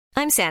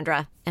I'm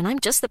Sandra, and I'm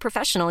just the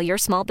professional your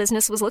small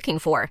business was looking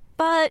for.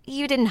 But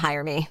you didn't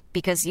hire me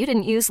because you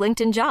didn't use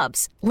LinkedIn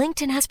Jobs.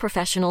 LinkedIn has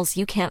professionals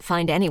you can't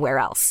find anywhere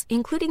else,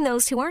 including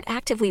those who aren't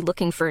actively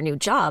looking for a new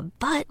job,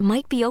 but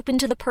might be open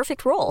to the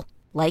perfect role,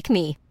 like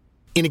me.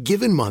 In a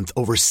given month,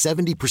 over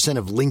 70%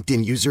 of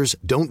LinkedIn users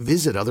don't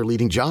visit other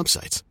leading job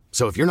sites.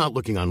 So if you're not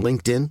looking on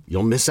LinkedIn,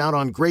 you'll miss out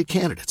on great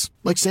candidates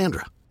like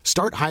Sandra.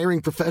 Start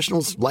hiring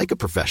professionals like a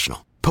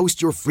professional.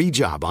 Post your free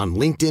job on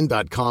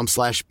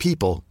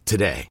linkedin.com/people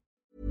today.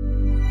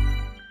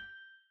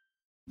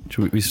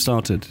 We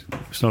started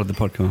the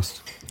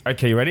podcast.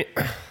 Okay, you ready?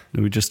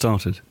 No, we just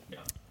started.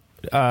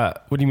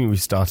 What do you mean we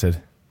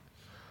started?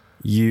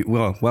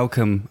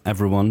 Welcome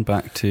everyone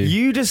back to...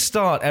 You just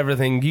start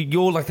everything.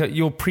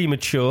 You're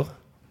premature.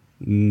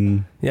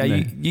 Yeah,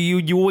 no.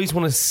 you always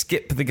want to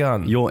skip the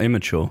gun. You're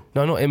immature.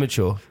 No, not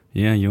immature.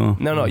 Yeah, you are.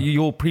 No,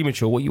 you're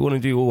premature. What you want to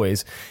do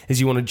always is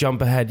you want to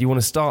jump ahead. You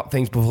want to start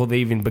things before they've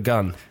even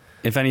begun.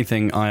 If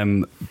anything,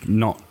 I'm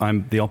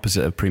the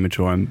opposite of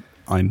premature.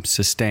 I'm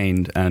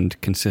sustained and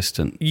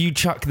consistent. You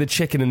chuck the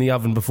chicken in the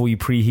oven before you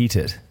preheat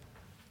it.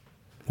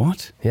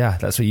 What? Yeah,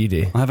 that's what you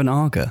do. I have an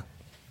Aga.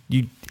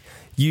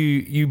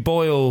 You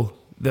boil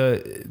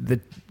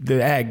the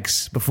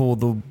eggs before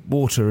the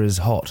water is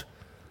hot.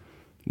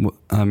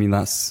 I mean,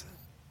 that's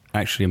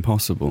actually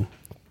impossible.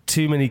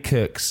 Too many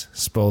cooks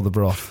spoil the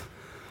broth.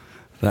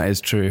 That is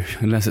true,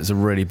 unless it's a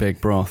really big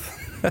broth.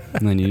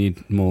 And then you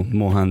need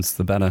more hands,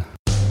 the better.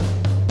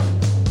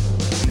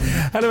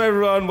 Hello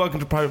everyone, welcome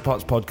to Private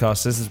Parts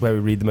Podcast. This is where we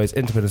read the most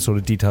intimate and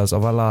sordid details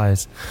of our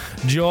lives.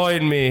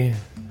 Join me,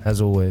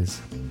 as always,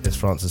 it's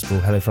Francis Ball.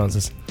 Hello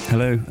Francis.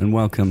 Hello and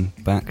welcome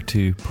back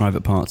to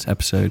Private Parts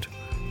episode...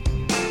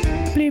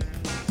 Bleep.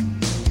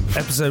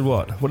 Episode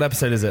what? What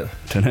episode is it?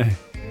 Don't know.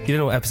 You don't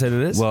know what episode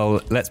it is?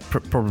 Well, let's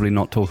probably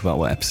not talk about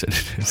what episode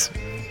it is.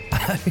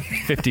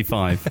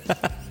 55.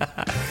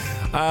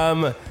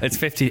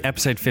 It's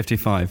episode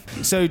 55.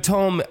 So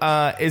Tom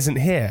isn't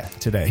here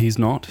today. He's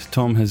not.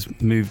 Tom has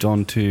moved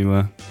on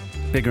to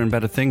bigger and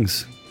better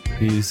things.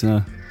 He's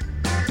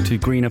to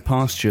greener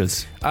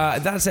pastures.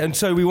 That's it. And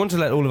so we want to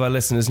let all of our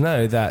listeners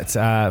know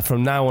that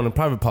from now on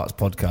Private Parts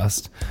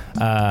Podcast,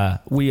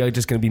 we are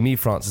just going to be me,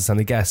 Francis, and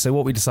the guest. So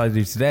what we decided to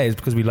do today is,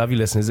 because we love you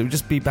listeners, it would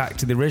just be back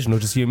to the original,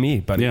 just you and me,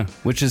 buddy. Yeah,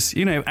 which is,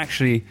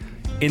 actually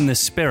in the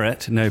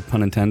spirit, no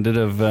pun intended,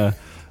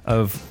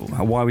 of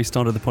why we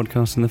started the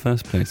podcast in the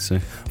first place. So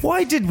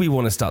why did we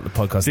want to start the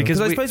podcast? Because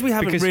I suppose we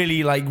haven't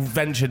really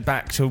ventured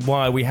back to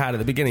why we had at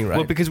the beginning, right?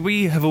 Well, because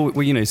we have all,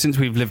 since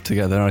we've lived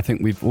together, I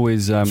think we've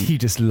always... You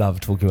just love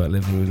talking about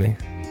living with me.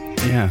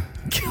 Yeah.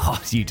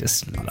 God, you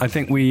just love. I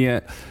think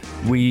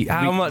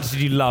How much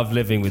did you love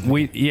living with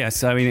me?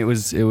 Yes, I mean it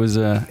was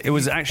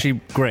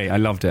actually great. I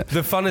loved it.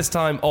 The funnest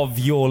time of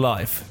your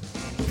life.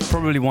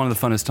 Probably one of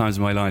the funnest times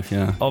of my life.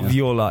 Yeah.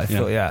 Your life.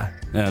 Yeah.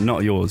 Yeah,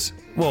 not yours.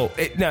 Well,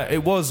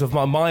 it was of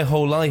my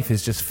whole life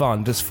is just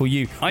fun, just for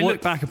you. I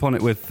look back upon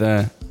it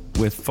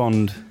with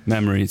fond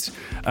memories.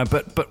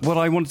 But what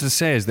I wanted to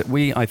say is that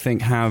I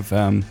think have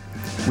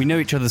we know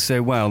each other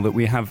so well that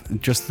we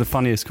have just the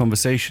funniest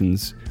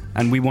conversations,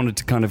 and we wanted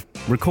to kind of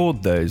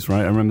record those,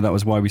 right? I remember that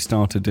was why we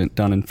started it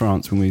down in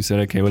France, when we said,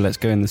 okay, well, let's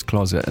go in this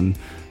closet and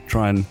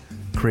try and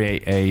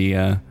create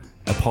a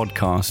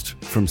podcast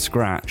from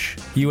scratch.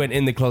 You went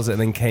in the closet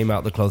and then came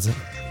out the closet.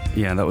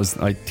 Yeah,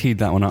 I teed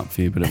that one up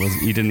for you, but it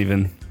wasn't. You didn't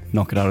even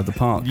knock it out of the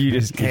park. You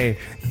just came.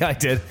 Yeah, I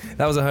did.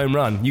 That was a home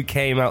run. You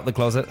came out the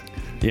closet.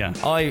 Yeah.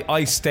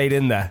 I stayed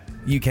in there.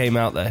 You came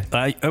out there.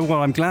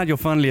 Well, I'm glad you're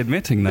finally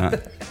admitting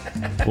that.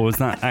 Or was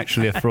that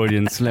actually a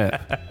Freudian slip?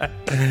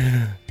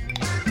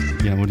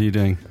 Yeah, what are you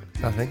doing?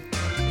 Nothing.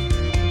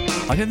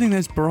 I don't think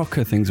those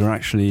Barocca things are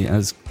actually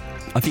as...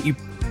 I think you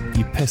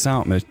piss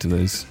out most of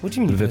those. What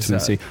do you mean the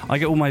vitamin C? I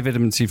get all my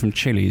vitamin C from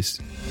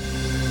chilies.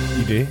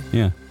 You do?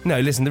 Yeah. No,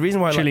 listen, the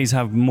reason why... Chilies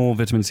have more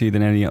vitamin C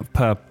than any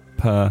per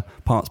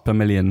parts per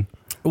million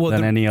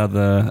than any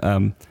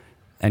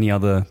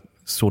other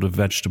sort of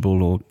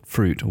vegetable or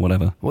fruit or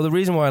whatever. Well, the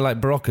reason why I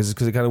like Baroccas is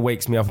because it kind of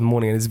wakes me up in the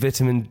morning, and it's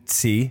vitamin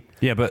C.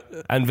 Yeah,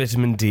 and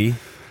vitamin D.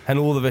 And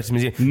all the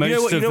vitamins.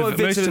 Most of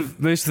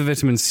the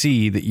vitamin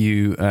C that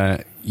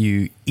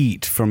you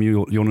eat from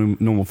your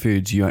normal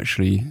foods, you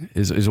actually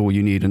is all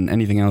you need, and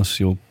anything else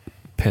you'll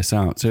piss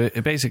out. So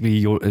basically,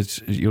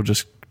 you're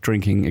just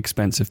drinking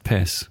expensive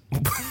piss.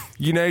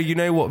 You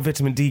know what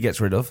vitamin D gets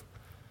rid of?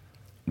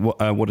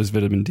 What does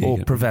vitamin D?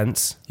 Or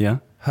prevents? Yeah,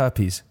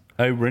 herpes.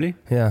 Oh, really?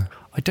 Yeah.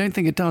 I don't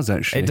think it does,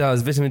 actually. It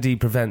does. Vitamin D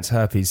prevents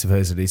herpes,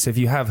 supposedly. So if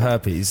you have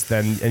herpes,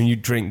 and you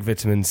drink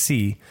vitamin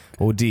C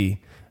or D,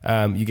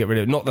 you get rid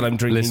of it. Not that I'm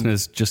drinking...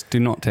 Listeners, just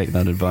do not take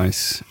that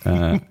advice.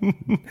 But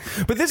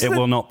it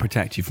will not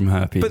protect you from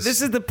herpes. But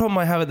this is the problem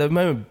I have at the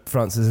moment,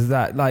 Francis, is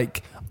that,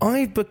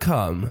 I've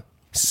become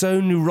so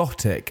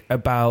neurotic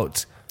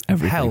about...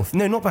 Everything. Health.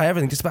 No, not about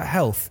everything, just about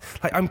health.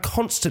 I'm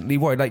constantly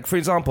worried. For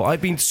example, I've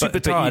been super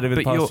tired over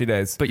the past few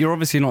days. But you're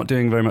obviously not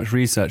doing very much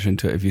research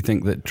into it if you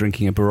think that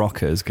drinking a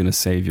Barocca is going to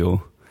save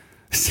your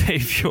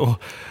save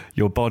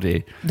your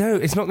body. No,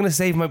 it's not going to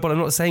save my body. I'm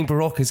not saying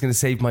Berocca is going to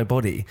save my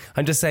body.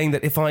 I'm just saying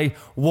that if I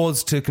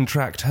was to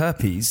contract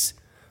herpes,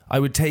 I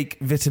would take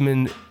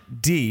vitamin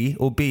D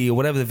or B or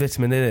whatever the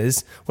vitamin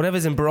is,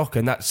 whatever's in Berocca,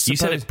 and that's... You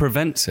said it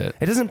prevents it.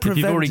 It doesn't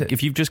prevent it.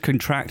 If you've just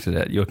contracted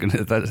it, you're going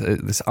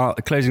to...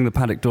 closing the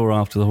paddock door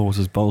after the horse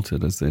has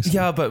bolted, as this.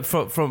 Yeah, but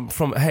from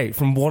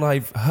what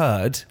I've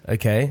heard,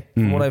 okay,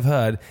 from what I've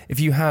heard, if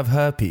you have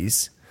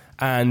herpes...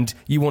 and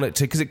you want it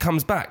to, because it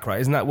comes back,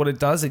 right? Isn't that what it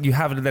does? You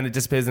have it and then it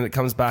disappears and it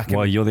comes back.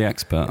 Well, you're the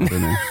expert, I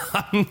don't know.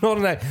 I'm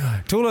not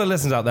to all our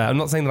listeners out there, I'm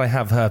not saying that I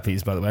have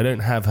herpes, by the way. I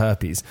don't have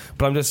herpes.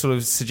 But I'm just sort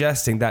of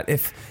suggesting that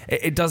if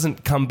it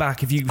doesn't come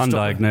back, if you...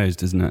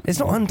 Undiagnosed, isn't it? It's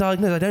not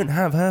undiagnosed. I don't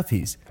have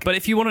herpes. But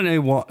if you want to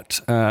know what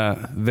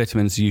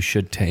vitamins you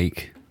should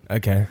take...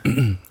 Okay.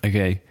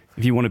 Okay.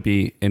 If you want to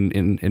be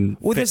in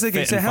well, this is the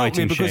thing. So help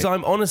me, because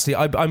I'm honestly,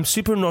 I'm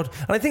super not,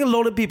 and I think a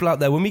lot of people out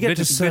there, when we get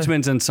to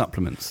vitamins and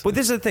supplements. Well,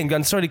 this is the thing.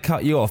 I'm sorry to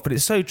cut you off, but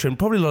it's so true. And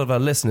probably a lot of our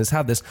listeners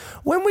have this.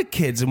 When we're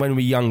kids and when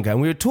we're younger, and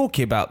we were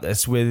talking about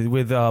this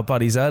with our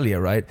buddies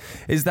earlier, right?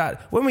 Is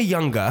that when we're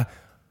younger,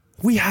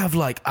 we have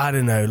like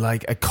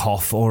a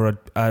cough or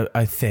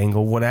a thing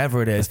or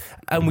whatever it is,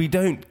 and we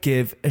don't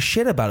give a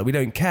shit about it. We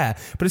don't care.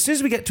 But as soon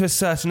as we get to a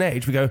certain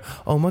age, we go,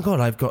 oh my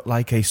God, I've got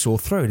like a sore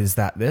throat. Is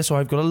that this?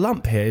 Or I've got a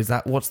lump here. Is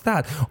that what's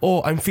that?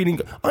 Or I'm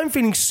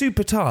feeling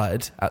super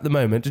tired at the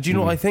moment. Did you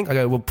know what I think? I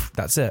go, well,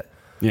 that's it.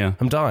 Yeah.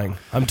 I'm dying.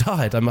 I'm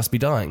tired. I must be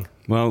dying.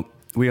 Well,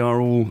 we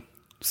are all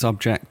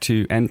subject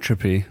to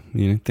entropy.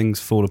 You know, things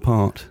fall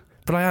apart.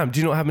 But I am. Do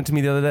you know what happened to me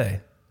the other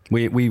day?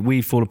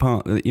 We fall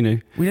apart, you know.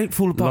 We don't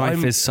fall apart.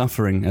 Life is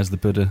suffering, as the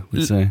Buddha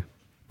would say.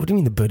 What do you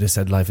mean the Buddha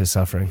said life is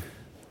suffering?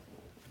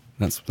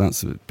 That's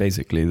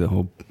basically the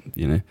whole,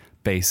 you know,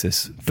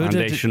 basis,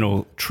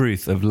 foundational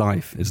truth of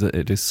life is that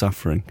it is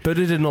suffering.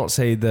 Buddha did not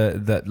say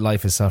that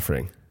life is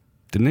suffering.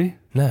 Didn't he?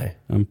 No.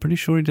 I'm pretty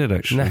sure he did,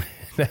 actually.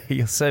 No,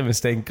 you're so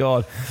mistaken.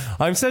 God,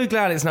 I'm so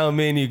glad it's now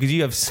me and you, because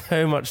you have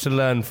so much to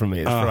learn from me.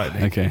 It's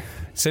frightening. Okay.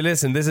 So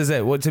listen, this is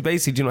it. So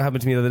basically, do you know what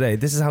happened to me the other day?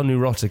 This is how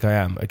neurotic I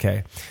am,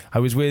 okay? I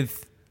was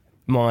with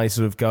my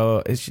sort of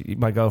girl,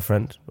 my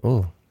girlfriend.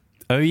 Oh,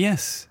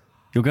 yes.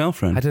 Your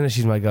girlfriend. I don't know if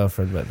she's my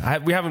girlfriend,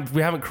 but we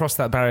haven't crossed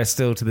that barrier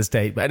still to this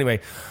date. But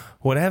anyway,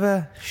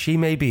 whatever she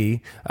may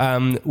be,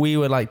 we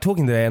were like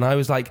talking today, and I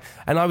was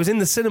in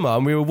the cinema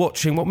and we were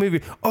watching what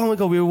movie? Oh my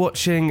God, we were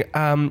watching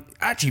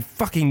actually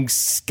fucking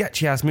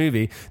sketchy ass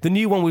movie, the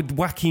new one with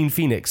Joaquin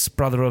Phoenix,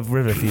 brother of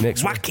River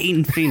Phoenix.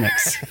 Joaquin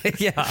Phoenix.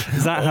 Yeah,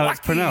 is that how it's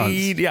pronounced?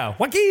 Yeah,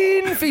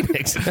 Joaquin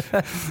Phoenix.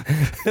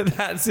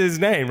 That's his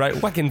name,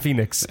 right? Joaquin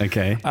Phoenix.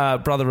 Okay.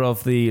 Brother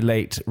of the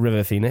late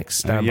River Phoenix.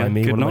 Stand by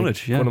Me. Good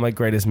knowledge. One of my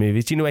greatest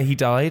movies. Do you know where he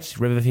died?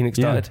 River Phoenix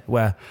died.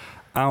 Where?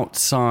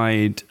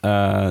 Outside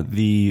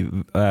the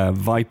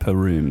Viper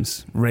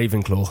Rooms.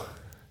 Ravenclaw.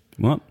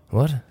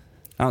 What?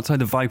 Outside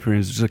the Viper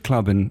Rooms, which is a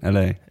club in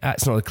LA.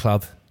 It's not a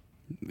club.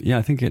 Yeah,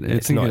 I think it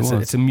was.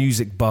 It's a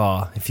music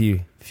bar. If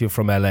you're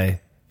from LA,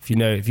 if you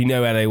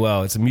know LA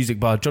well, it's a music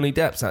bar. Johnny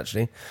Depp's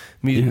actually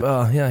music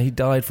bar. Yeah, he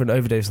died for an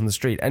overdose on the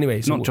street.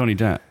 Anyway, not Johnny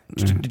Depp.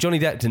 Johnny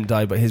Depp didn't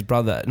die, but his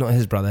brother. Not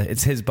his brother.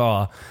 It's his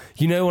bar.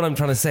 You know what I'm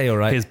trying to say, all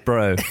right? His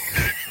bro.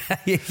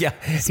 Yeah,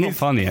 it's not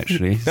funny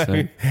actually. No,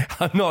 so.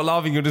 I'm not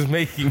laughing. You're just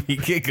making me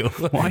giggle.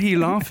 Why are you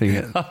laughing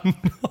at? I'm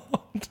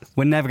not.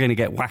 We're never going to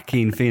get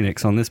Joaquin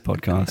Phoenix on this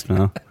podcast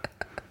now.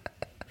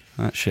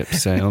 That ship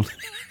sailed.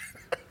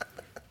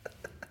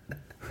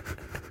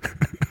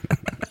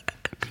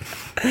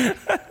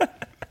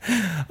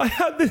 I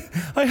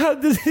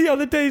had this the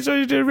other day. So I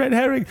was doing a red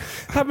herring.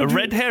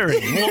 Red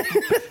herring?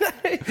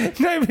 What?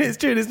 No, but it's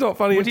true. It's not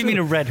funny. What do you mean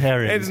a red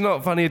herring? It's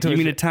not funny at all. You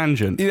mean a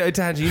tangent? You know, a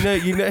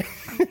tangent. You know.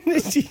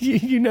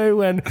 you know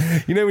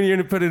when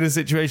you're put in a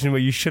situation where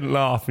you shouldn't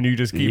laugh and you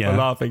just keep on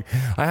laughing.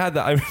 I had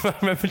that. I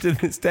remember to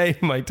this day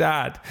my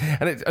dad,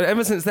 and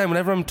ever since then,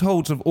 whenever I'm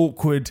told sort of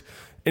awkward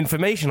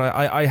information,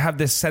 I have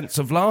this sense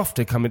of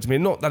laughter come into me.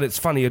 Not that it's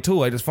funny at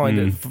all. I just find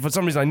it, for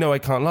some reason I know I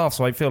can't laugh,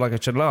 so I feel like I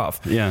should laugh.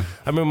 Yeah.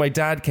 I remember my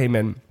dad came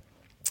in,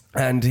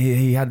 and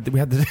we had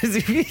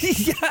this.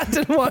 I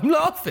don't know why I'm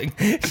laughing.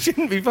 It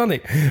shouldn't be funny.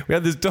 We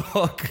had this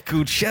dog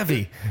called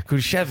Chevy,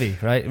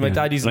 right? My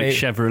dad used to name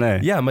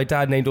Chevrolet. Yeah, my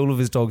dad named all of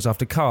his dogs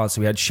after cars.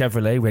 So we had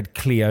Chevrolet, we had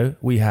Clio,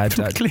 we had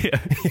Clio.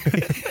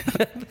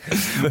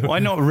 Why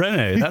not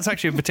Renault? That's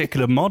actually a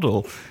particular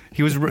model.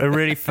 He was a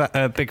really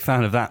big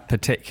fan of that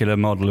particular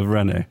model of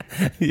Renault.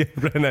 Yeah,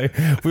 Renault.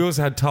 We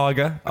also had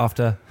Targa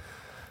after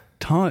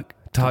Targa.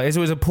 It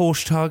was a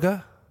Porsche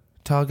Targa.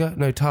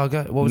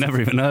 Targa. What was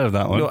Never even heard of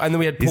that one. No, and then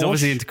we had Porsche. He's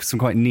obviously into some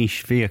quite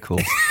niche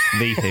vehicles.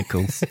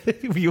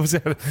 We also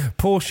had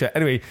Porsche.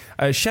 Anyway,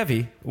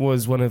 Chevy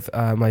was one of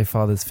my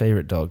father's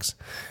favourite dogs.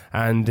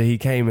 And he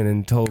came in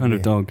and told me... What kind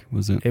of dog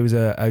was it? It was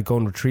a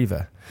golden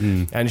retriever.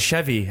 And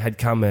Chevy had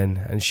come in,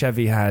 and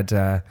Chevy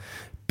had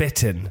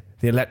bitten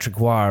the electric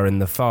wire in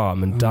the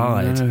farm and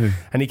died. No.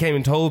 And he came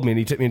and told me, and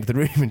he took me into the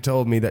room and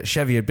told me that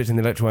Chevy had bitten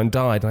the electric wire and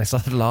died, and I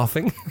started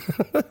laughing.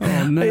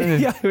 Oh, no.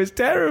 Yeah, it was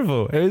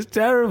terrible. It was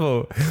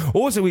terrible.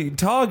 Also,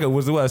 Targa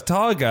was the worst.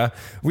 Targa,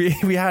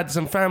 we had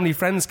some family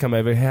friends come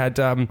over who had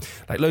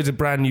like loads of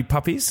brand new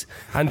puppies,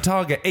 and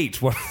Targa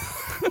ate one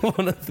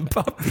of the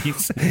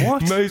puppies.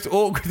 What? Most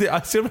awkward.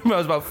 I still remember I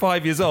was about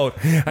 5 years old,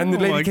 and the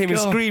Oh lady my came in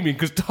God. screaming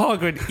because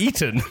Targa had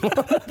eaten one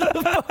of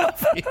the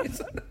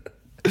puppies.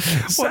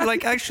 What,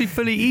 like actually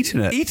fully eaten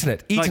it? Eaten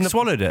Like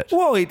swallowed it?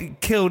 Well,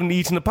 it killed and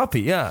eaten a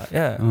puppy.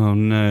 Yeah. Oh,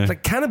 no. It's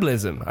like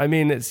cannibalism. I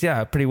mean, it's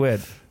pretty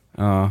weird.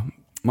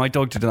 My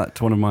dog did that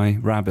to one of my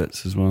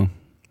rabbits as well.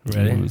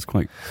 Really? It was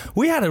quite...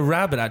 We had a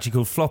rabbit actually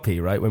called Floppy,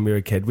 right, when we were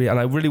a kid. And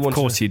I really wanted.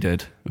 Of course he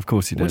did. Of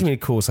course he What do did. you mean?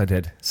 Of course I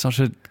did. Such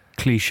a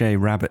cliche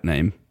rabbit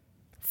name.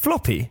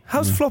 Floppy?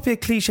 How's Floppy a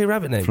cliche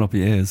rabbit name?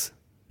 Floppy ears.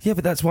 Yeah,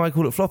 but that's why I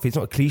call it Floppy. It's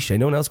not a cliche.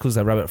 No one else calls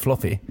their rabbit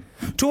Floppy.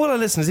 To all our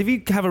listeners, if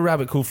you have a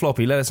rabbit called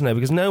Floppy, let us know,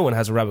 because no one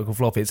has a rabbit called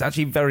Floppy. It's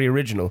actually very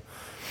original.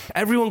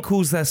 Everyone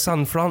calls their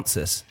son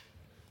Francis.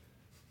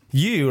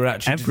 You are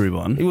actually...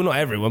 Everyone? Well, not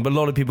everyone, but a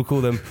lot of people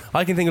call them...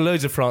 I can think of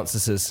loads of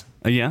Francises.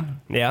 Yeah?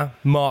 Yeah?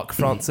 Mark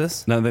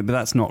Francis. No, but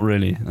that's not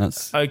really.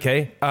 That's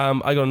Okay, I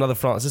got another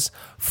Francis.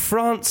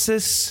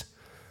 Francis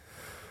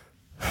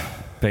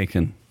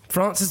Bacon.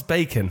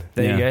 Bacon.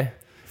 There Yeah. you go.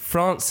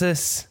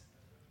 Francis...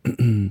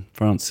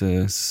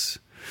 Francis.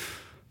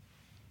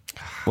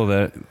 Well,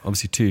 there are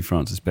obviously two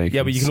Francis Bacon.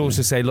 Yeah, but you can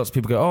also say lots of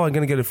people go, oh, I'm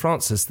going to go to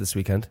Francis this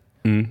weekend.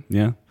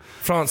 Yeah.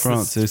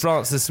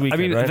 Francis weekend, I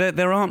mean, right?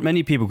 there aren't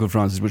many people called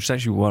Francis, which is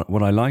actually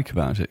what I like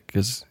about it,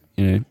 because,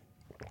 you know,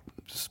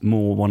 it's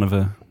more one of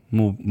a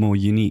more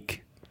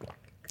unique.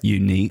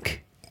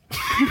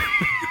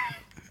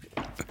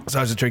 So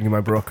I was just drinking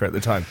my Barocca at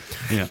the time.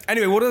 Yeah.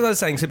 Anyway, what was I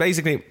saying? So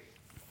basically,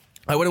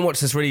 I went and watched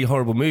this really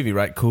horrible movie,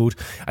 right, called...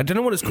 I don't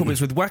know what it's called, but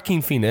it's with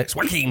Joaquin Phoenix.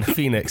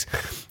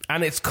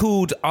 And it's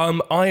called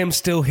I Am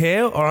Still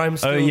Here, or I'm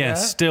Still Oh, There.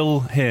 yes,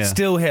 Still Here.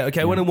 Still Here.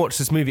 Okay, I went and watched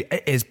this movie.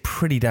 It is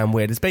pretty damn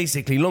weird. It's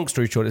basically, long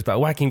story short, it's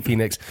about Joaquin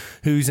Phoenix,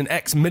 who's an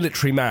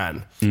ex-military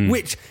man,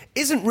 which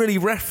isn't really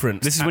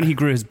referenced. This is when he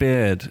grew his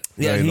beard.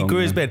 Yeah, very he long, grew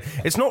his yeah. beard.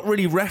 It's not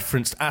really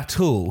referenced at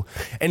all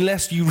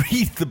unless you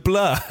read the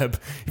blurb.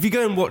 If you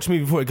go and watch a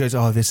movie before, it goes,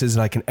 oh, this is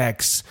like an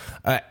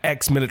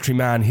ex-military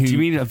man who... Do you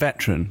mean a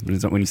veteran?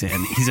 Is that when you say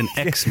he's an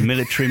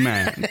ex-military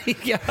man?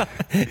 yeah,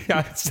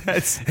 it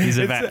says... He's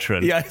a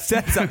veteran. Yeah, it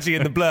says actually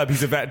in the blurb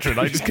he's a veteran.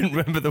 I just couldn't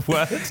remember the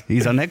word.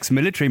 He's an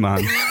ex-military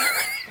man.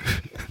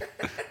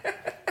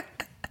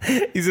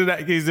 He's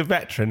a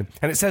veteran.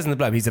 And it says in the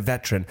blurb he's a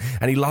veteran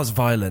and he loves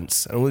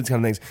violence and all these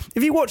kind of things.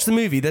 If you watch the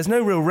movie, there's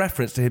no real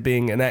reference to him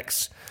being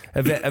to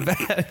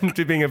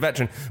being a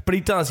veteran. But he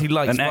does. He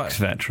likes... An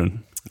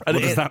ex-veteran. And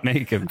What does that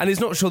make him? And he's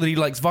not sure that he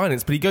likes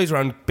violence, but he goes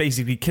around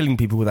basically killing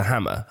people with a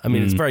hammer. I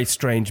mean, it's a very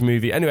strange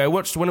movie. Anyway, I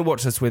went to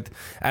watch this with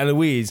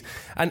Eloise,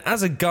 and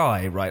as a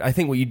guy, right, I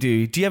think what you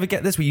do you ever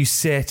get this where you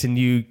sit and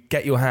you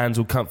get your hands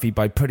all comfy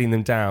by putting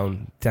them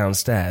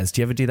downstairs?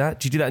 Do you ever do that?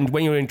 Do you do that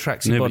when you're in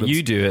tracksuit No, bottoms? but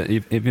you do it,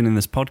 even in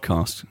this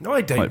podcast. No,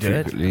 I don't quite do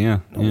it. frequently, yeah.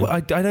 Well,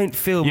 I don't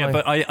feel Yeah,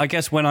 but I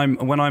guess when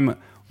I'm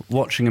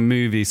watching a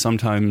movie,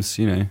 sometimes,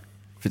 you know,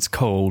 if it's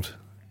cold,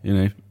 you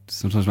know,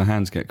 sometimes my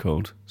hands get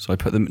cold. So I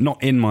put them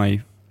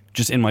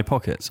just in my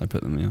pockets. I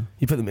put them, yeah.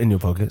 You put them in your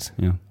pockets?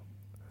 Yeah.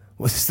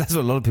 Well, that's what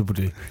a lot of people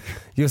do.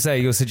 You're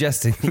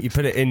suggesting that you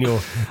put it in your...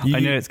 I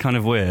know it's kind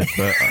of weird,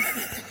 but...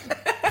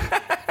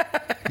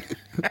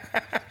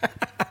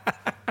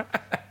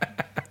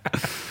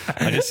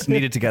 I just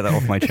needed to get that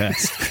off my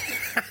chest.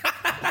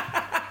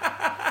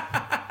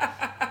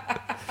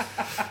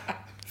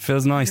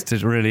 Feels nice to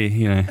really,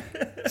 you know...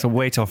 It's a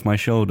weight off my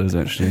shoulders,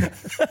 actually.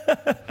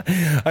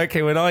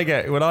 Okay, when I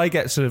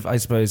get sort of, I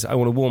suppose I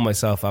want to warm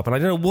myself up, and I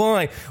don't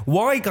know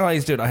why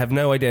guys do it. I have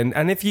no idea.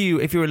 And if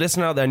you're a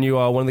listener out there and you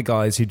are one of the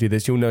guys who do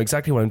this, you'll know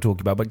exactly what I'm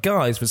talking about. But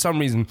guys, for some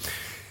reason,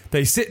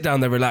 they sit down,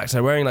 they're relaxed,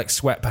 they're wearing like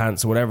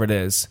sweatpants or whatever it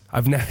is.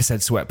 I've never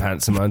said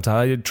sweatpants in my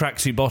entire... I did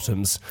tracksuit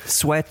bottoms.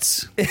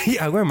 Sweats.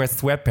 Yeah, I wear my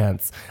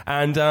sweatpants,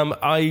 and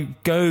I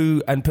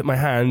go and put my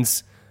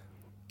hands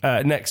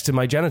next to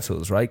my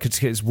genitals, right?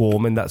 Because it's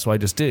warm, and that's what I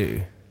just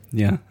do.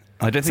 Yeah.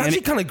 I don't It's think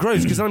actually kind of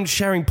gross because I'm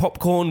sharing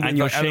popcorn with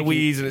you're like shaking-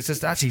 Eloise, and it's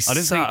just actually I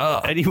don't sat think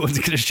up. anyone's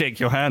going to shake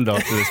your hand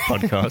after this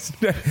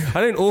podcast. No,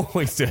 I don't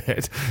always do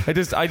it. I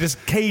just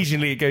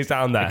occasionally it goes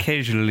down there.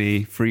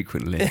 Occasionally,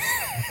 frequently,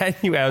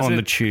 Anyway, I was on in,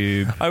 the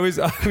tube. I was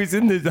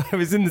in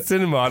the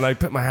cinema and I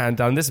put my hand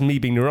down. This is me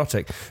being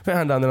neurotic. Put my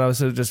hand down, then I was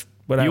sort of just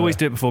whatever. You always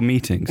do it before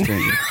meetings, don't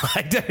you?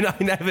 I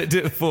don't. I never do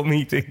it before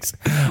meetings.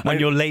 When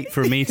you're late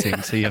for a meeting,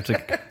 so you have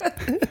to...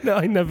 No,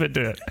 I never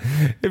do it.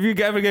 If you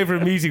ever go for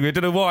a meeting, I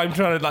don't know what I'm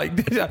trying to like.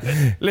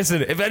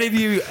 Listen, if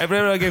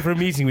ever I go for a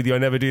meeting with you, I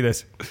never do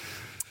this.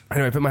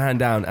 Anyway, I put my hand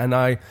down and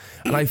I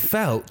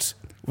felt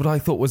what I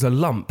thought was a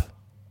lump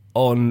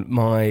on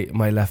my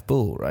left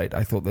ball. Right,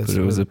 I thought But it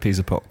was a piece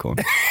of popcorn.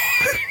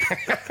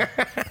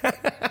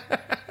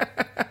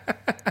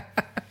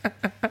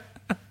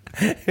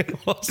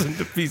 It wasn't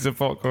a piece of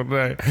popcorn,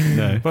 no.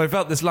 No. But I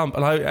felt this lump,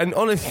 and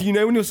honestly, you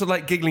know, when you're sort of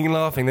like giggling and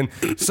laughing,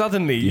 then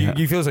suddenly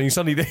you feel something.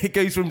 Suddenly it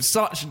goes from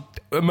such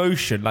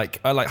emotion,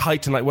 like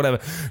heightened, like whatever,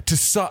 to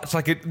such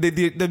like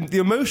the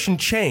emotion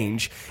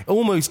change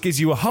almost gives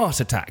you a heart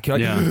attack. You're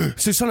like,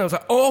 so suddenly I was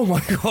like, oh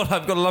my god,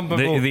 I've got a lump of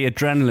the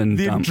adrenaline.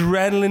 The dump.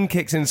 adrenaline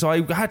kicks in, so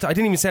I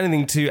didn't even say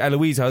anything to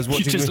Eloise. I was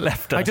watching. You just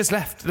left her. I just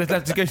left to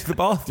go to the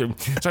bathroom.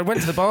 So I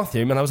went to the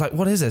bathroom and I was like,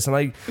 "What is this?" And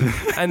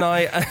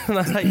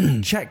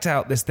I checked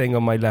out this thing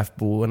on my left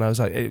ball, and I was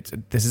like,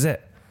 "This is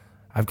it.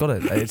 I've got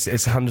it. It's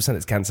 100%.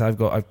 It's cancer. I've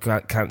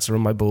got cancer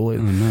on my ball." Oh,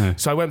 no.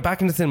 So I went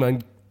back into the cinema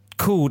and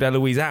called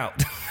Eloise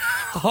out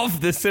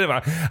of the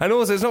cinema. And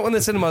also, it's not one of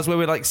the cinemas where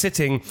we're like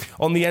sitting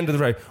on the end of the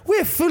row.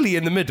 We're fully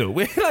in the middle.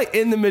 We're like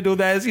in the middle.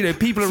 There's, you know,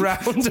 people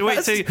around. So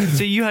wait,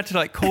 so you had to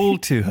like call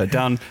to her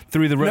down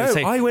through the road and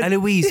say,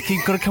 Eloise,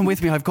 you've got to come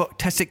with me. I've got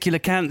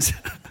testicular cancer.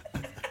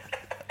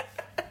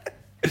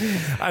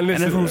 And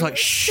everyone was like,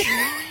 shh.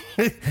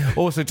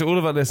 Also, to all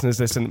of our listeners,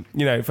 listen,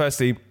 you know,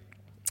 firstly,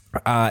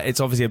 it's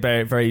obviously a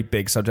very, very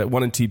big subject.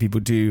 1 in 2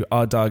 people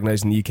are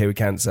diagnosed in the UK with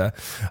cancer.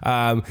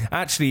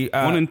 Actually,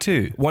 1 in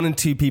 2? 1 in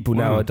 2 people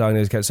now are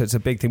diagnosed with cancer, so it's a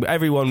big thing. But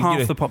everyone...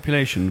 Half the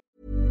population.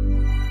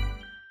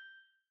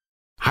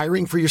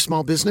 Hiring for your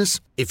small business?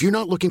 If you're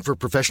not looking for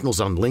professionals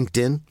on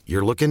LinkedIn,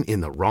 you're looking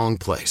in the wrong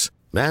place.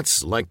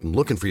 That's like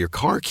looking for your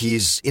car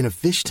keys in a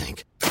fish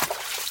tank.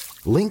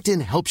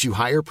 LinkedIn helps you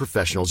hire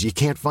professionals you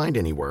can't find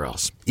anywhere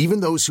else,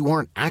 even those who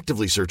aren't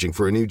actively searching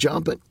for a new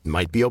job but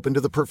might be open to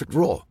the perfect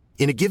role.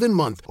 In a given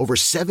month, over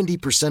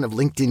 70% of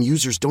LinkedIn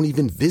users don't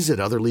even visit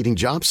other leading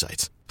job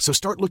sites. So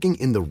start looking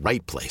in the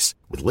right place.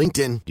 With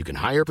LinkedIn, you can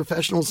hire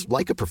professionals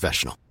like a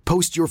professional.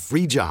 Post your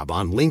free job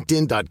on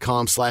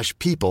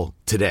linkedin.com/people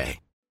today.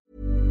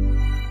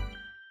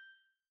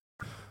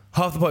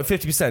 Half the point,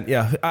 50%,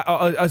 yeah.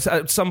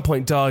 At some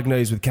point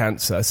diagnosed with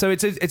cancer. So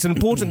it's an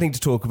important thing to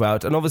talk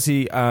about. And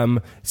obviously,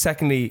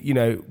 secondly, you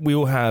know, we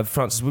all have,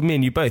 Francis, with me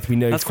and you both, we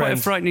know that's friends. Quite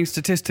a frightening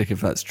statistic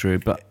if that's true.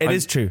 But it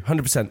is true,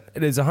 100%.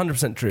 It is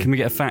 100% true. Can we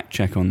get a fact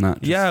check on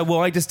that? Yeah, well,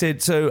 I just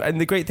did. So, and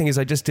the great thing is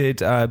I just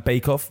did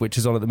Bake Off, which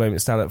is on at the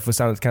moment, Stand Up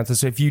to Cancer.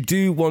 So if you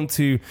do want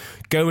to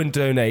go and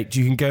donate,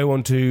 you can go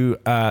onto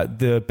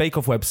the Bake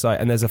Off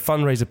website, and there's a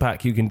fundraiser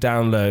pack you can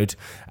download.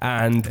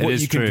 And it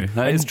is true.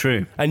 That is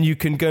true. And you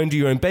can go and do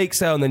your own bake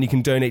sale, and then you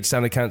can donate to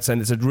Stand Up to Cancer, and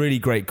it's a really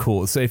great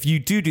cause. So if you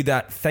do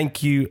that,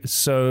 thank you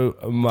so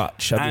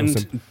much.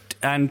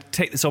 And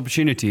take this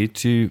opportunity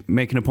to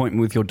make an appointment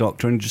with your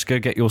doctor and just go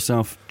get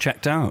yourself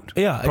checked out.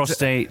 Yeah,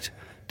 prostate,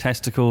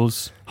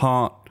 testicles,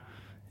 heart.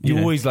 You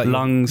always like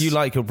lungs. You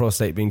like your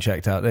prostate being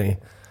checked out, don't you?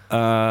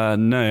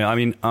 No, I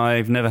mean,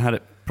 I've never had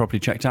it properly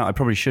checked out. I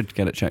probably should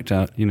get it checked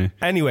out, you know.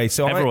 Anyway,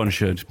 so everyone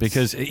should,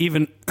 because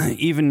even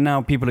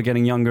now people are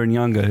getting younger and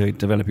younger who are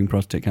developing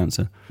prostate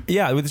cancer.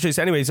 Yeah, with the truth.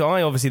 Anyway, so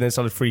I obviously then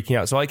started freaking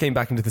out. So I came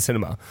back into the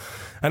cinema,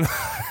 and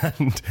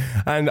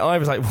I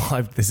was like,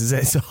 "Well, this is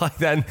it." So I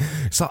then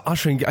start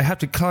ushering. I have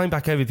to climb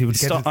back over people to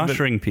start get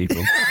ushering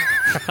people.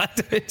 I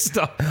don't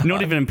stop.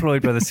 Not even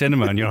employed by the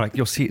cinema, and you're like,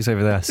 "Your seat is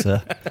over there,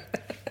 sir."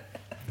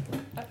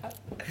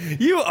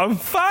 You're on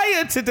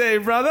fire today,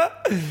 brother.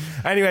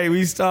 Anyway,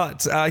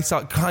 I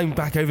start climbing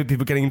back over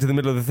people getting into the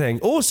middle of the thing.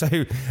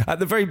 Also, at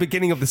the very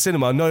beginning of the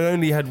cinema, not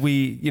only had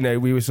we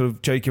were sort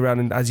of joking around,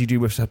 and as you do,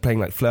 we're playing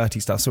like flirty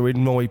stuff, so we'd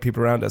annoy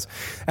people around us.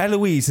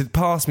 Eloise had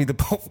passed me the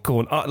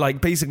popcorn, like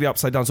basically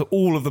upside down, so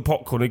all of the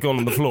popcorn had gone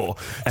on the floor.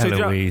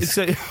 Eloise.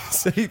 So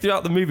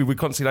throughout the movie, we're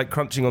constantly like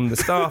crunching on the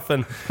stuff,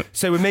 and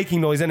so we're making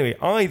noise anyway.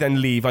 I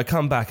then leave, I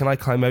come back, and I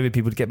climb over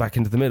people to get back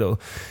into the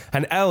middle.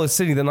 And Elle is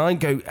sitting there, and I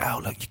go,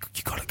 "Elle, look,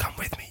 you got to come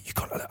with me.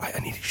 I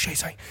need to show you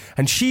something."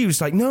 And she was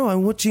like, "No,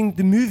 I'm watching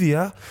the movie."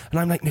 And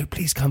I'm like, "No,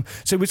 please come."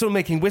 So we're sort of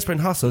making whispering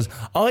hustles.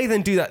 I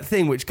then do that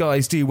thing which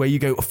guys do where you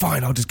go, "Oh,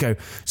 fine, I'll just go."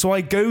 So I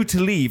go to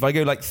leave. I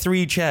go like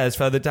 3 chairs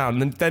further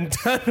down, and then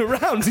turn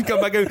around and come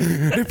back and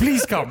go, "No,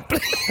 please come."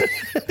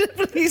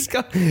 Please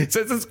come.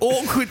 So it's this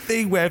awkward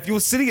thing where if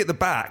you're sitting at the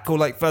back or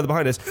like further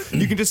behind us,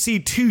 you can just see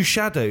 2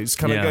 shadows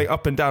kind of going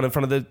up and down in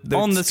front of the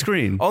on the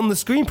screen. On the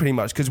screen, pretty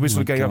much, because we're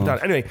sort of going up and down.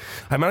 Anyway,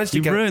 I managed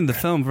to You ruined the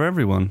film for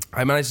everyone.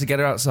 I managed to get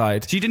her outside.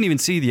 So you didn't even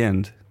see the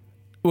end.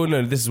 Well,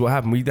 no, this is what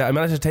happened. I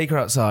managed to take her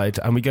outside,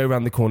 and we go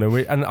around the corner,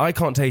 and I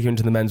can't take her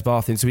into the men's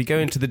bathroom, so we go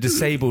into the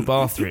disabled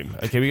bathroom.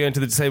 Okay, we go into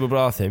the disabled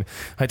bathroom.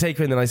 I take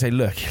her in, and I say,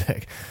 look,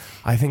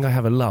 I think I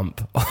have a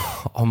lump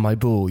on my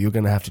ball. You're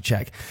going to have to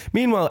check.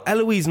 Meanwhile,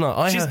 Eloise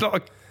and She's not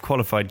a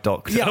qualified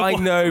doctor. Yeah, I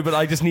know, but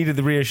I just needed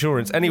the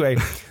reassurance. Anyway,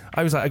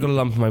 I was like, "I got a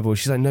lump in my ball."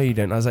 She's like, "No, you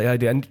don't." I was like, "I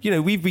do." And, you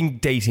know, we've been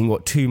dating,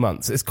 2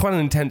 months? It's quite an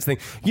intense thing.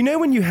 You know,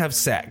 when you have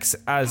sex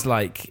as,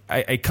 like,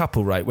 a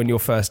couple, right, when you're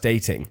first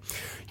dating,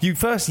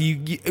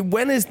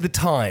 when is the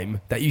time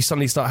that you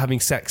suddenly start having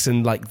sex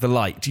in, like, the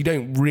light? You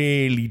don't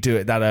really do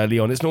it that early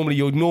on.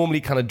 You're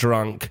normally kind of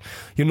drunk.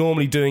 You're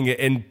normally doing it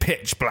in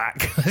pitch black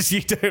because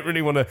you don't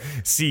really want to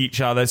see each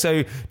other.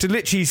 So to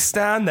literally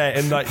stand there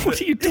and, like... What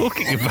are you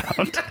talking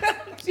about?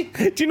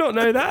 Do you not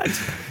know that?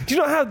 Do you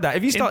not have that?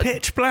 If you start in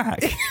pitch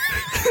black.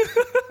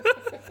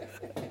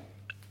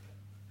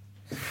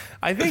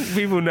 I think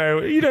people know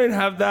you don't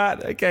have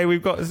that. Okay,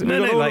 we've got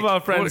all of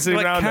our friends sitting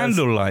around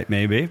candlelight,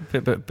 maybe.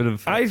 Bit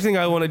of. I think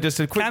I want to just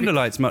quickly.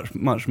 Candlelight's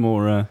much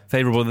more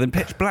favourable than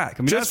pitch black.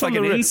 I mean, that's like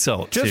an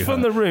insult. Just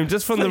from the room.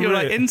 Just from the room. You're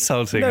like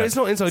insulting. No, it's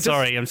not insulting.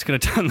 Sorry, I'm just going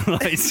to turn the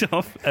lights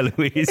off,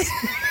 Eloise.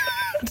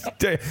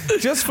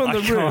 Just from the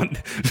room.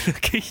 Can't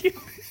look at you.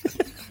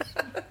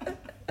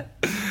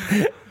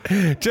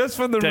 Just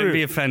from the room. Don't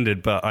be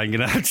offended, but I'm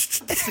going to have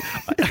to.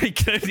 I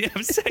can only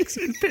have sex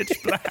in pitch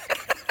black.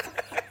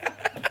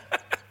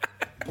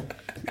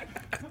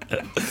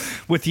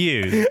 With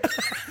you.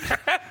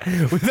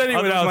 With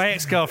anyone else. My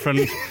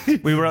ex-girlfriend,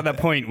 we were at that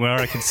point where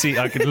I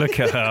could look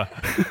at her.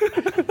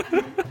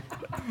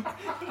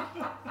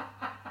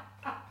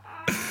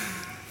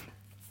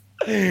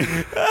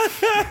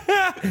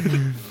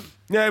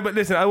 No, but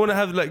listen, I want to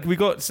have, we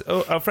got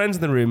our friends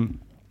in the room,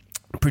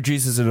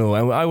 producers and all,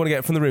 and I want to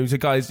get from the room. So,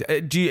 guys,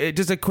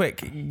 just a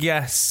quick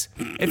yes.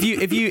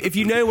 If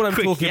you know what I'm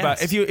talking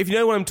about, if you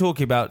know what I'm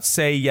talking about,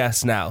 say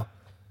yes now.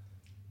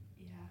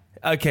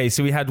 Yeah. Okay,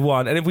 so we had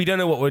one, and if we don't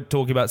know what we're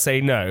talking about,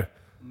 say no.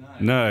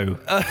 No.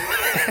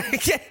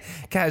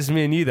 Kaz,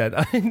 me and you then.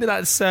 I mean,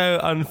 that's so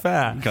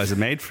unfair. You guys are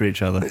made for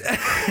each other.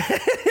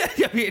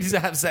 We just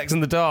have sex in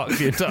the dark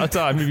the entire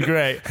time. It'd be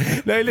great.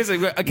 No,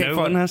 listen. Okay, no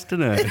fine. one has to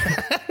know.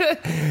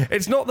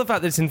 It's not the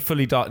fact that it's in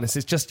fully darkness.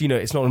 It's just,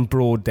 it's not in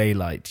broad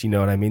daylight. You know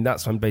what I mean?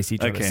 That's what I'm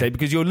basically trying to say.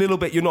 Because you're a little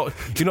bit. You're not.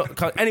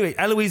 Anyway,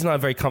 Eloise and I are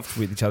very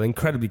comfortable with each other.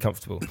 Incredibly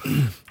comfortable.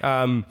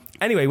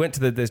 Anyway, went to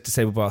the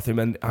disabled bathroom,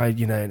 and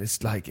and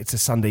it's like it's a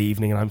Sunday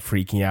evening, and I'm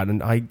freaking out,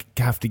 and I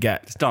have to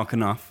get. It's dark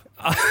enough.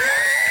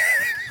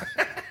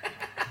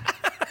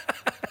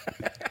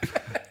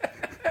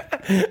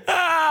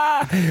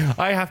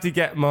 I have to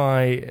get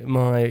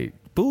my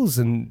balls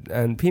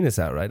and penis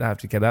out, right? I have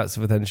to get out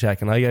so then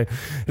check, and I go,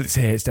 it's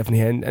here, it's definitely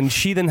here, and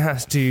she then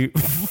has to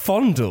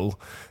fondle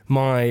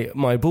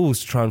my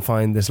balls to try and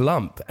find this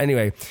lump.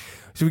 Anyway,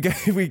 so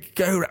we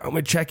go around,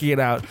 we're checking it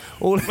out.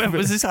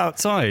 Was this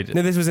outside?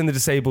 No, this was in the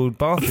disabled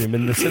bathroom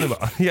in the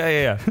cinema.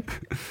 Yeah.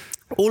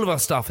 All of our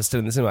stuff is still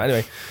in the cinema.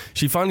 Anyway,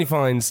 she finally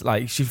finds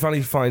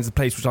the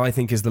place which I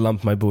think is the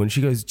lump in my ball, and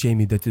she goes,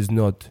 Jamie, that is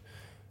not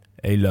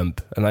a lump.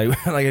 And I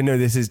go, no,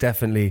 this is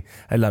definitely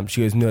a lump.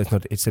 She goes, no, it's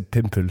not, it's a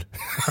pimple.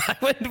 I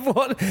went,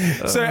 what?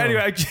 So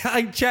anyway,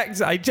 I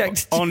checked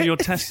on your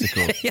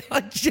testicle. Yeah,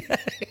 I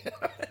checked.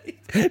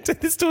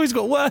 This story's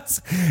got worse.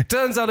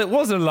 Turns out it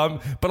wasn't a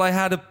lump, but I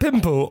had a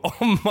pimple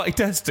on my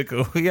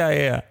testicle.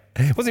 Yeah.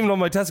 It wasn't even on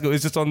my testicle,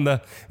 it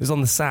was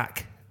on the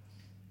sack.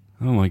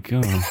 Oh my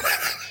god.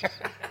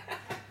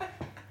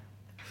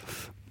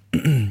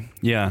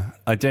 Yeah,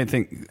 I don't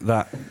think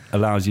that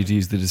allows you to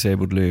use the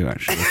disabled loo,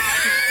 actually.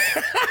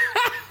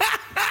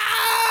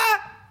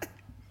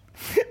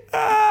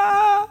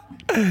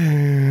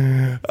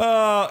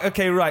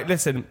 Okay, right,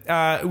 listen.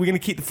 We're going to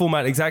keep the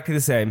format exactly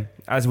the same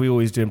as we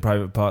always do in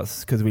Private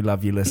Parts because we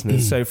love you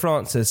listeners. So,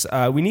 Francis,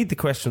 we need the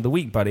question of the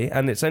week, buddy,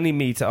 and it's only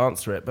me to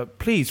answer it. But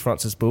please,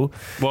 Francis Ball.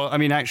 Well, I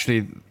mean,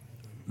 actually,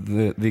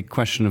 the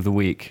question of the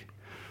week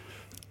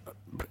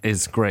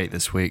is great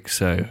this week,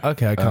 so...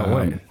 Okay, I can't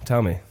wait.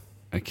 Tell me.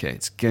 Okay,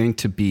 it's going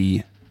to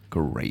be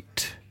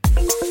great.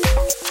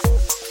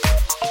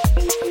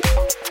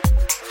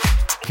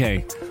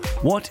 Okay,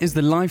 what is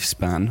the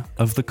lifespan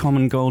of the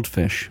common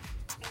goldfish?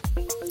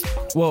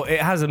 Well,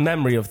 it has a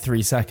memory of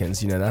 3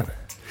 seconds, you know that?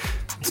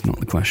 That's not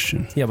the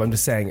question. Yeah, but I'm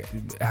just saying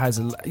it has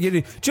a... do you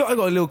know, I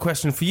got a little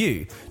question for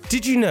you.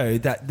 Did you know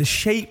that the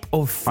shape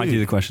of food... I do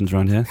the questions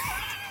around here.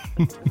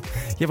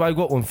 Yeah, but I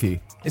got one for you.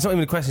 It's not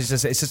even a question,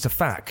 it's just a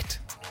fact.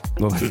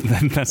 Well,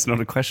 then that's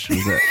not a question,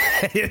 is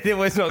it?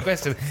 Well, it's not a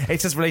question.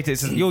 It's just related.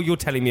 It's just, you're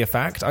telling me a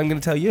fact. I'm going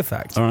to tell you a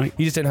fact. All right.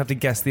 You just don't have to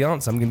guess the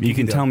answer. You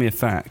can tell me a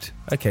fact.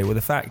 Okay, well,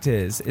 the fact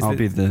is I'll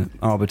be the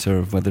arbiter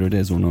of whether it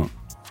is or not.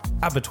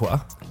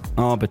 Abattoir?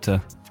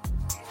 Arbiter.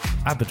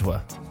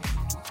 Abattoir?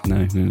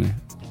 No.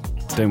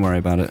 Don't worry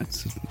about it.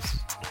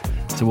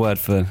 It's a word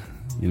for,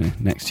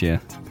 next year.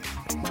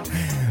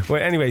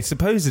 Well, anyway,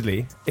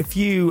 supposedly, if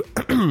you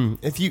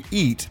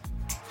eat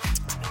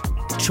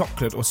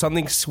chocolate or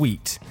something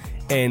sweet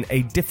in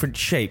a different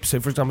shape, so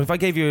for example, if I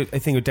gave you a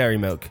thing of dairy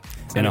milk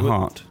in a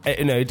heart,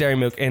 dairy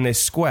milk in a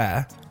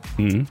square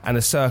and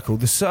a circle,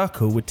 the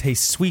circle would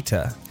taste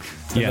sweeter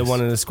than the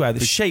one in the square.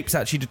 The shapes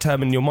actually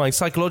determine your mind.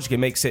 Psychologically, it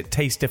makes it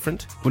taste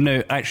different. Well,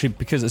 no, actually,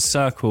 because a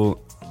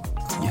circle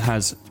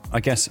has, I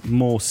guess,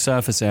 more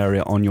surface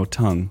area on your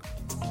tongue.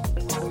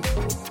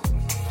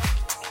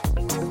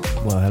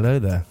 Well, hello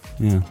there.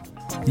 Yeah.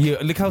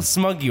 Look how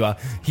smug you are.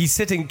 He's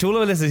sitting, to all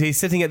of our listeners, he's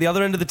sitting at the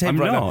other end of the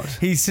table now.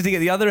 He's sitting at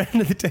the other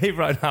end of the table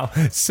right now.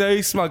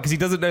 So smug, because he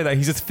doesn't know that.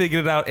 He's just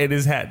figured it out in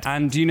his head.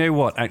 And do you know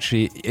what,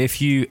 actually?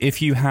 If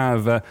you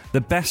have...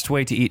 the best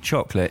way to eat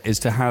chocolate is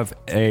to have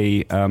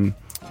a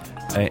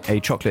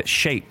chocolate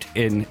shaped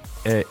in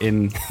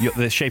in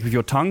the shape of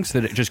your tongue, so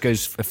that it just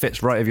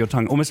fits right over your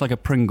tongue, almost like a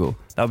Pringle.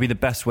 That would be the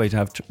best way to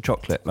have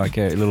chocolate, like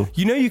a little.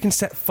 You know, you can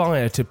set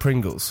fire to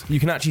Pringles. You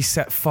can actually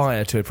set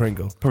fire to a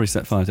Pringle. Probably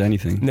set fire to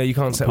anything. No, you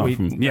can't set.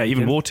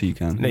 Even water you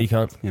can. No, you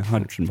can't. Yeah,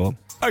 hydrogen bomb.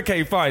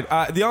 Okay, fine.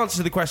 The answer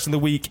to the question of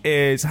the week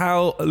is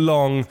what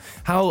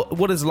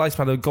is the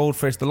lifespan of a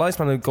goldfish? The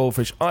lifespan of a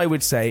goldfish, I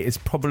would say, is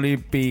probably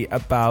be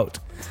about,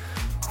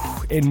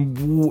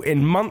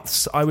 in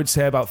months, I would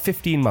say about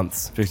 15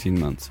 months. 15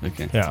 months,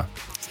 okay. Yeah.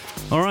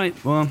 All right,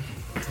 well,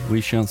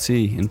 we shall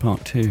see in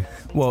part 2.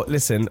 Well,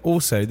 listen,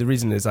 also, the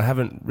reason is I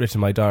haven't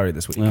written my diary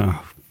this week.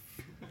 Oh.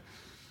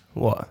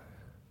 What?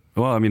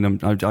 Well, I mean, I'm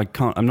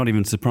not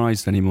even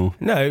surprised anymore.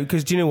 No,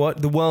 because do you know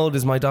what? The world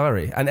is my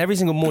diary. And every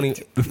single morning...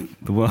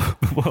 the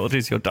world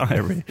is your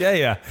diary.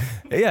 Yeah,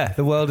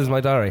 the world is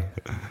my diary.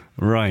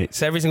 Right.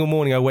 So every single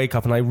morning I wake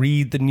up and I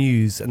read the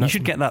news. And you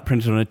should get that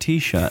printed on a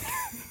T-shirt.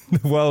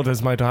 The world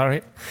is my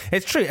diary.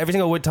 It's true. Every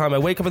single time I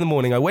wake up in the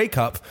morning, I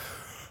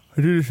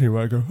do this thing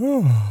where I go,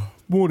 oh,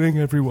 morning,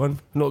 everyone.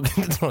 Not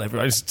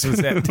everyone,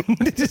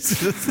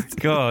 just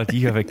God,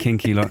 you have a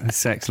kinky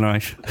sex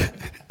life.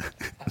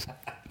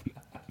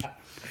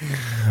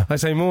 I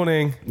say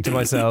morning to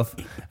myself,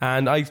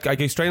 and I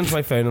go straight onto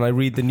my phone and I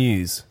read the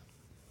news.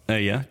 Oh,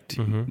 yeah?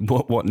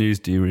 What news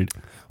do you read?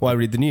 Well, I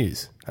read the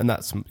news, and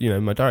that's,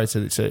 my diary.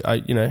 So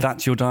I.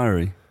 That's your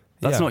diary?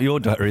 That's not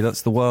your diary,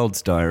 that's the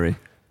world's diary.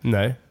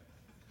 No,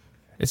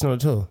 it's not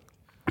at all.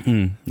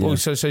 Yeah. Well,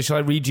 so shall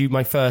I read you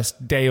my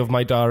first day of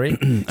my diary?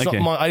 Okay.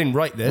 I didn't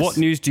write this. What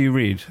news do you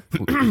read?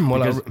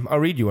 Well, I'll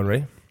read you one,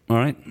 Ray. All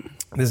right.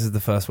 This is the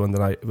first one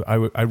that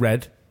I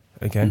read.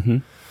 Okay. Mm-hmm.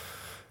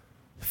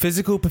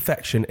 Physical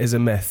perfection is a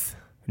myth.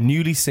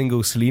 Newly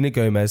single Selena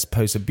Gomez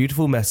posts a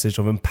beautiful message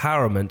of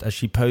empowerment as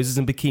she poses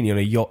in bikini on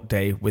a yacht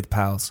day with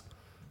pals.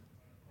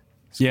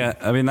 Yeah,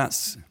 I mean,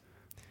 that's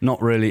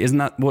not really... Isn't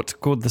that what's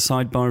called the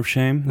sidebar of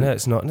shame? No,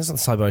 it's not. It's not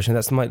the sidebar of shame.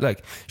 That's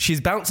look. She's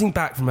bouncing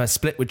back from her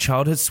split with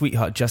childhood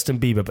sweetheart Justin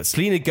Bieber, but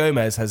Selena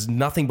Gomez has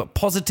nothing but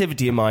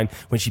positivity in mind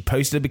when she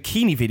posted a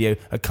bikini video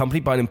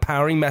accompanied by an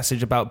empowering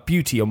message about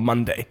beauty on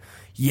Monday.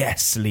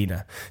 Yes,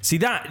 Selena. See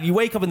that? You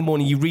wake up in the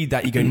morning, you read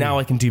that, you go, now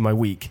I can do my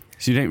week.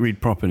 So you don't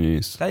read proper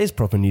news? That is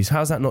proper news.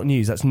 How's that not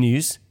news? That's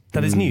news.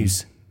 That is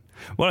news.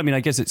 Well, I mean,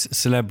 I guess it's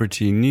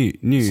celebrity news.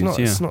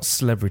 It's not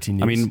celebrity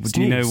news. I mean,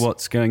 do you know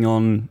what's going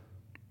on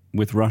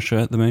with Russia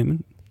at the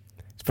moment?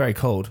 It's very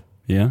cold.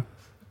 Yeah?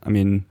 I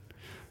mean,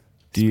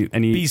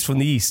 Beast from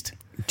the East.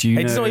 Do you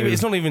it's know...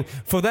 It's not even...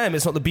 For them,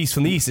 it's not the beast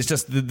from the East. It's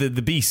just the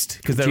beast,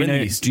 because they're in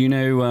the East. Do you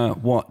know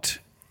what...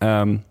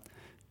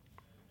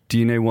 do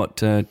you know what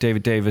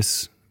David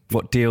Davis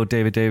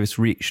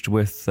reached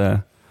with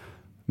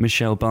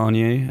Michelle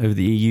Barnier over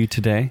the EU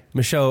today?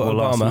 Michelle Obama.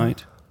 Last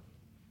night?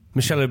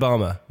 Michelle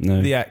Obama.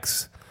 No. The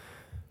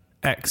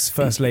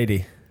ex-first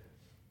lady.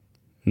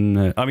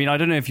 No. I mean, I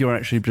don't know if you're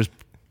actually just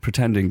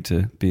pretending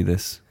to be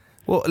this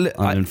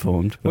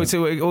uninformed.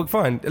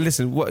 Fine.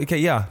 Listen,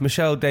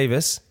 Michelle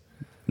Davis.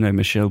 No,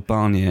 Michelle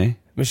Barnier.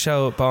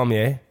 Michelle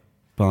Barnier.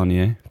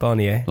 Barnier.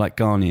 Like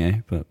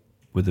Garnier, but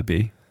with a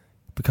B.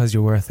 Because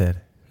you're worth it.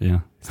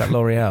 Yeah. Is that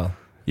L'Oreal?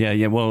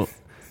 Yeah, well,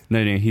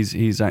 no,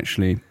 he's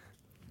actually...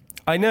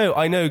 I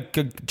know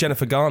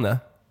Jennifer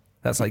Garner.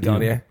 That's like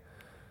Garnier.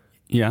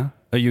 Yeah.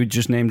 Are you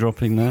just name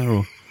dropping there,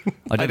 or...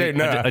 I don't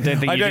know. I don't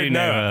think you do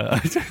know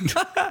her.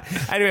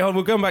 Anyway, hold on,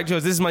 we'll go back to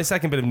yours. This is my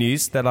second bit of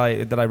news that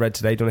I read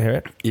today. Do you want to hear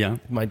it? Yeah.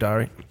 My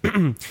diary.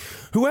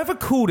 Whoever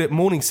called it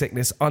morning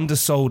sickness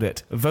undersold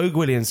it. Vogue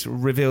Williams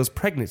reveals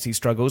pregnancy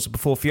struggles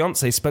before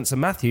fiancé Spencer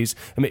Matthews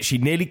admits she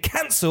nearly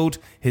cancelled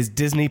his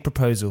Disney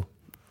proposal.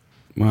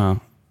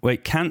 Wow.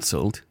 Wait,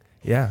 cancelled?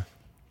 Yeah.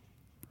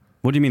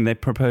 What do you mean they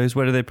proposed?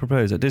 Where did they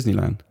propose? At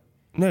Disneyland?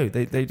 No,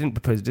 they didn't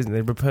propose at Disney.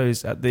 They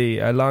proposed at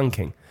the Lion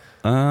King.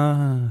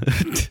 Ah.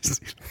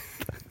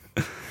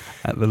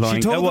 At the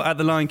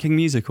Lion King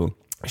musical?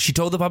 She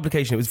told the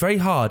publication, it was very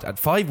hard. At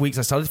 5 weeks,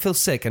 I started to feel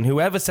sick, and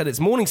whoever said it's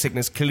morning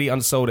sickness clearly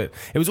undersold it.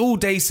 It was all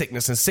day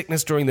sickness and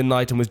sickness during the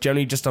night and was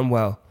generally just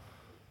unwell.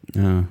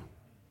 Oh.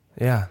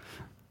 Yeah.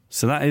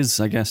 So that is,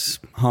 I guess,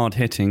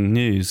 hard-hitting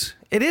news.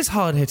 It is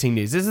hard-hitting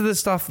news. This is the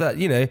stuff that,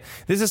 this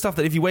is the stuff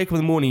that if you wake up in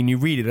the morning and you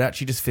read it, it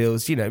actually just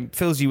feels,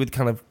 fills you with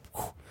kind of,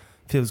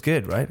 feels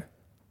good, right?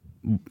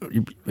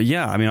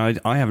 Yeah, I mean,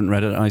 I haven't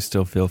read it. I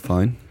still feel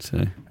fine.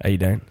 So. Oh, you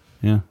don't?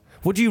 Yeah.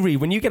 What do you read?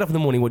 When you get up in the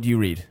morning, what do you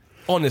read?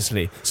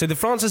 Honestly. So the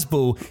Francis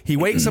Bull, he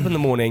wakes up in the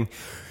morning.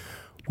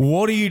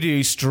 What do you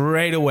do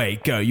straight away?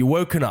 Go. You're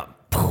woken up.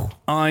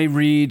 I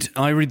read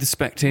The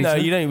Spectator. No,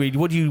 you don't read.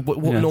 What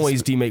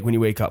noise do you make when you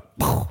wake up?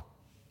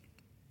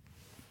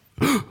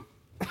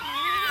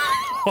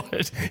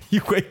 What?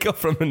 You wake up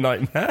from a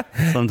nightmare?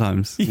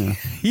 Sometimes. Yeah.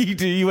 You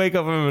do? You wake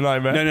up from a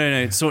nightmare?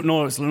 No. It's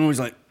always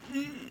like...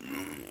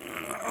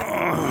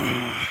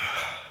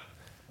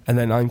 And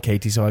then I'm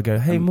Katie, so I go,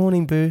 hey,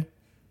 morning, boo.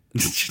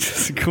 She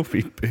doesn't call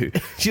me boo.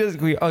 She doesn't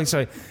call you... Oh,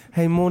 sorry.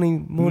 Hey,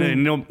 morning.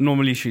 No,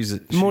 normally she's...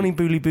 Morning,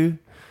 booly boo.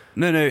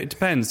 No, it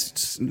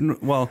depends.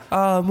 Well,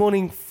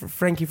 morning,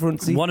 Frankie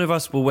Frunzi. one of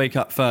us will wake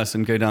up first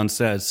and go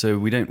downstairs, so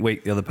we don't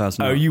wake the other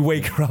person up. You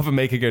wake her up and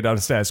make her go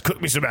downstairs.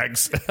 Cook me some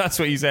eggs. That's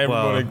what you say every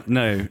morning.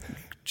 No,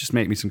 just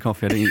make me some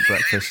coffee. I don't eat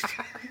breakfast.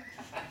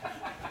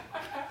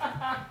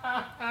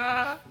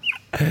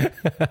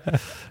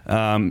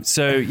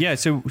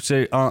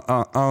 So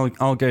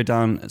I'll go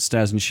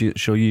downstairs and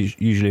she'll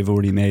usually have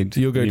already made.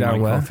 You'll go down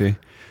my where? coffee.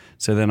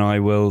 So then I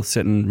will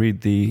sit and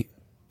read the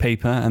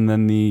paper and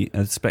then the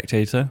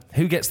Spectator.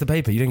 Who gets the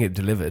paper? You don't get it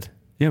delivered.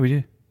 Yeah, we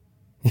do.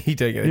 You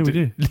don't get it. Yeah, we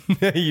do.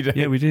 No, you don't.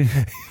 Yeah, we do.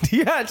 Do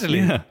you actually?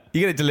 Yeah.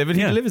 You get it delivered?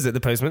 Who Yeah. delivers it? The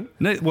postman?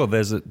 No, well,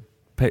 there's a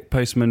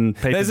postman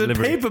paper There's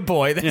delivery. a paper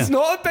boy. There's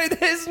Yeah.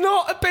 there's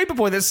not a paper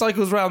boy that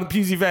cycles around the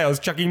Pewsey Vales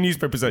chucking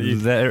newspapers at you.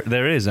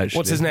 There is, actually.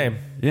 What's his name?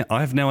 Yeah,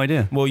 I have no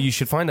idea. Well, you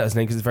should find out his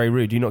name because it's very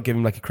rude. You not give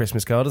him like a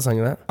Christmas card or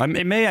something like that?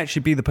 It may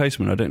actually be the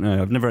postman. I don't know.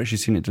 I've never actually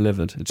seen it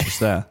delivered. It's just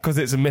there. Because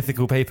it's a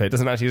mythical paper. It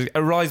doesn't actually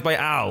arrive by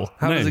owl.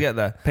 How No. does it get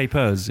there?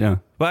 Papers, yeah.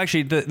 Well,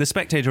 actually, the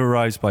Spectator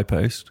arrives by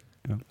post.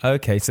 Yeah.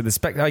 Okay, so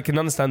I can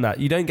understand that.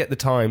 You don't get the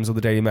Times or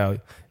the Daily Mail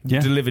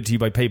delivered to you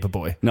by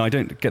Paperboy. No, I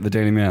don't get the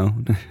Daily Mail.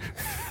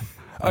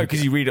 Oh,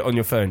 because you read it on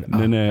your phone.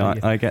 No.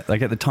 I get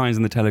the Times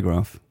and the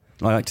Telegraph.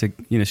 I like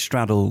to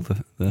straddle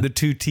the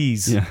two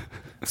T's. Yeah.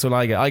 That's what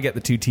I get. I get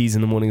the two T's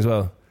in the morning as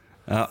well.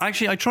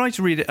 Actually, I try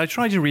to read it. I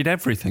try to read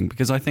everything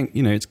because I think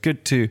it's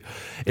good to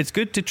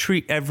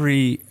treat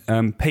every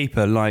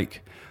paper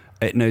like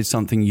it knows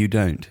something you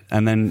don't,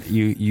 and then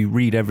you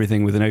read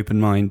everything with an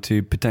open mind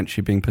to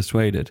potentially being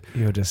persuaded.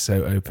 You're just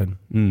so open.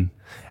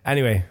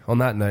 Anyway, on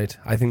that note,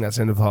 I think that's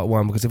the end of part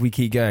one, because if we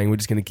keep going, we're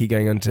just going to keep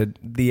going into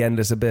the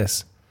endless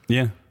abyss.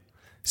 Yeah.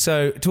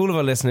 So, to all of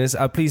our listeners,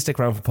 please stick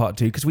around for part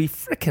two, because we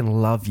freaking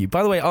love you.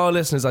 By the way, our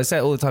listeners, I say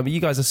it all the time, but you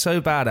guys are so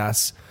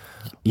badass.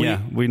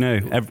 We know.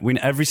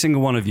 Every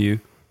single one of you.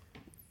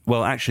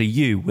 Well,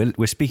 actually,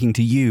 we're speaking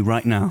to you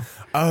right now.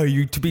 Oh,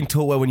 you've been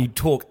taught well when you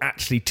talk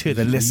actually to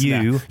the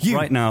listener. You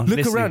right now. Look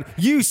listening. around.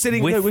 You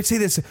sitting. No, we'll say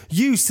this.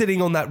 You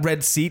sitting on that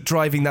red seat,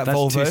 driving that That's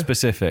Volvo. too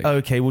specific.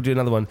 Okay, we'll do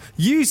another one.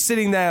 You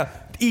sitting there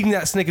eating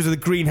that Snickers with a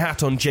green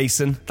hat on,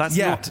 Jason.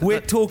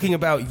 We're talking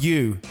about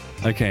you.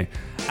 Okay,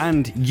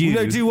 and you.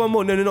 No, do one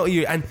more. No, not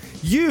you. And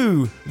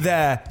you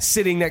there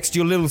sitting next to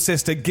your little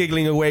sister,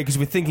 giggling away because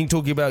we're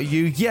talking about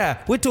you. Yeah,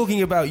 we're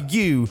talking about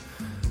you.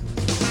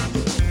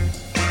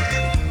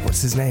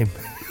 What's his name?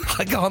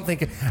 I can't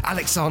think of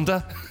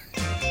Alexander.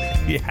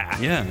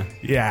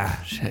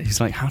 Yeah. Shit,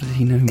 he's like, how did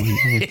he know my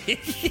name?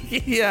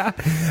 Yeah.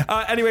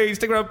 Anyway,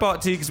 stick around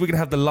part two, because we're going to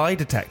have the lie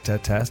detector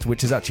test,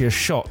 which is actually a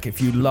shock if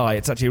you lie.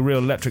 It's actually a real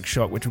electric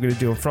shock, which we're going to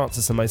do on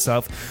Francis and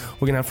myself.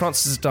 We're going to have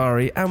Francis's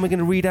diary, and we're going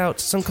to read out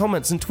some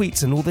comments and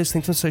tweets and all those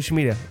things on social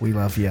media. We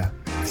love you.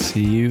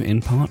 See you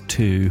in part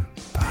two.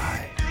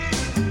 Bye.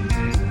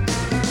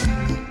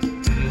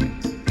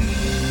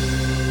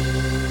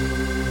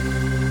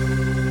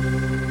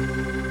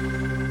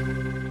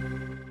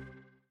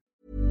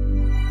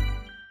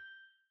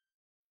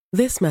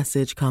 This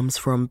message comes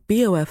from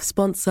BOF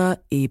sponsor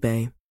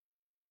eBay.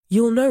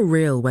 You'll know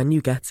real when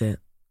you get it.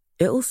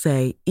 It'll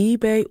say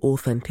eBay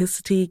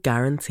Authenticity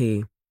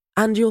Guarantee.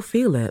 And you'll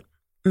feel it.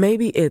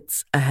 Maybe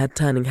it's a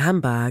head-turning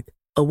handbag,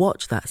 a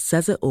watch that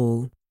says it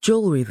all,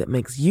 jewelry that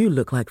makes you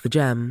look like the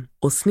gem,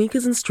 or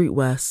sneakers and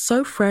streetwear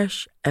so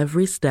fresh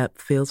every step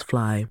feels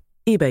fly.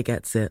 eBay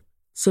gets it.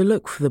 So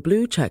look for the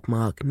blue check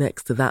mark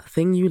next to that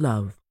thing you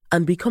love.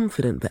 And be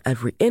confident that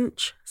every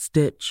inch,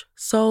 stitch,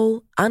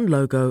 sole, and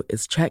logo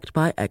is checked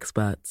by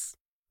experts.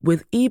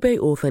 With eBay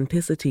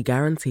Authenticity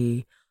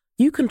Guarantee,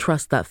 you can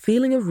trust that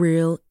feeling of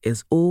real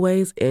is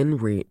always in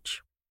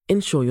reach.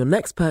 Ensure your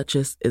next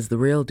purchase is the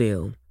real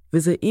deal.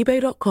 Visit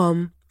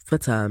eBay.com for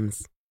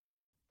terms.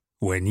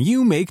 When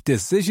you make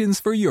decisions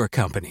for your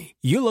company,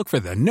 you look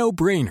for the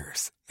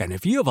no-brainers. And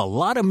if you have a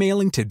lot of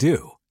mailing to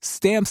do,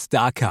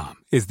 Stamps.com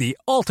is the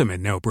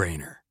ultimate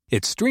no-brainer.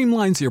 It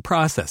streamlines your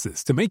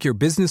processes to make your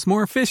business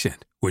more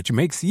efficient, which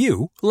makes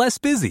you less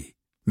busy.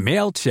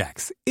 Mail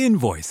checks,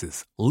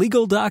 invoices,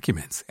 legal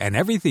documents, and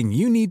everything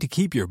you need to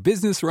keep your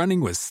business running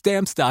with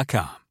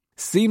Stamps.com.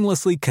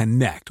 Seamlessly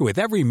connect with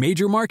every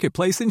major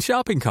marketplace and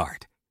shopping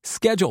cart.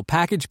 Schedule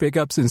package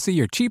pickups and see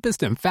your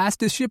cheapest and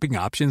fastest shipping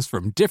options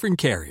from different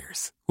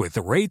carriers, with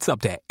rates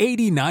up to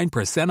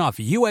 89% off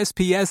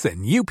USPS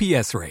and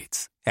UPS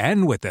rates.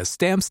 And with the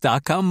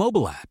Stamps.com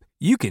mobile app,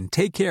 you can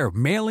take care of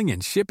mailing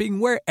and shipping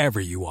wherever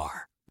you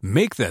are.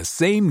 Make the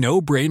same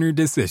no-brainer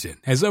decision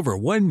as over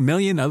 1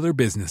 million other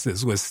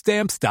businesses with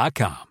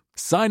Stamps.com.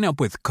 Sign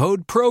up with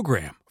code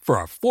PROGRAM for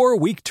a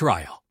 4-week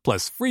trial,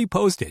 plus free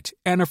postage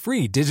and a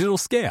free digital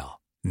scale.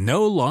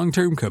 No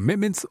long-term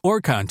commitments or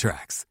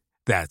contracts.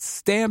 That's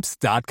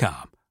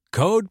Stamps.com.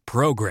 Code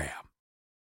PROGRAM.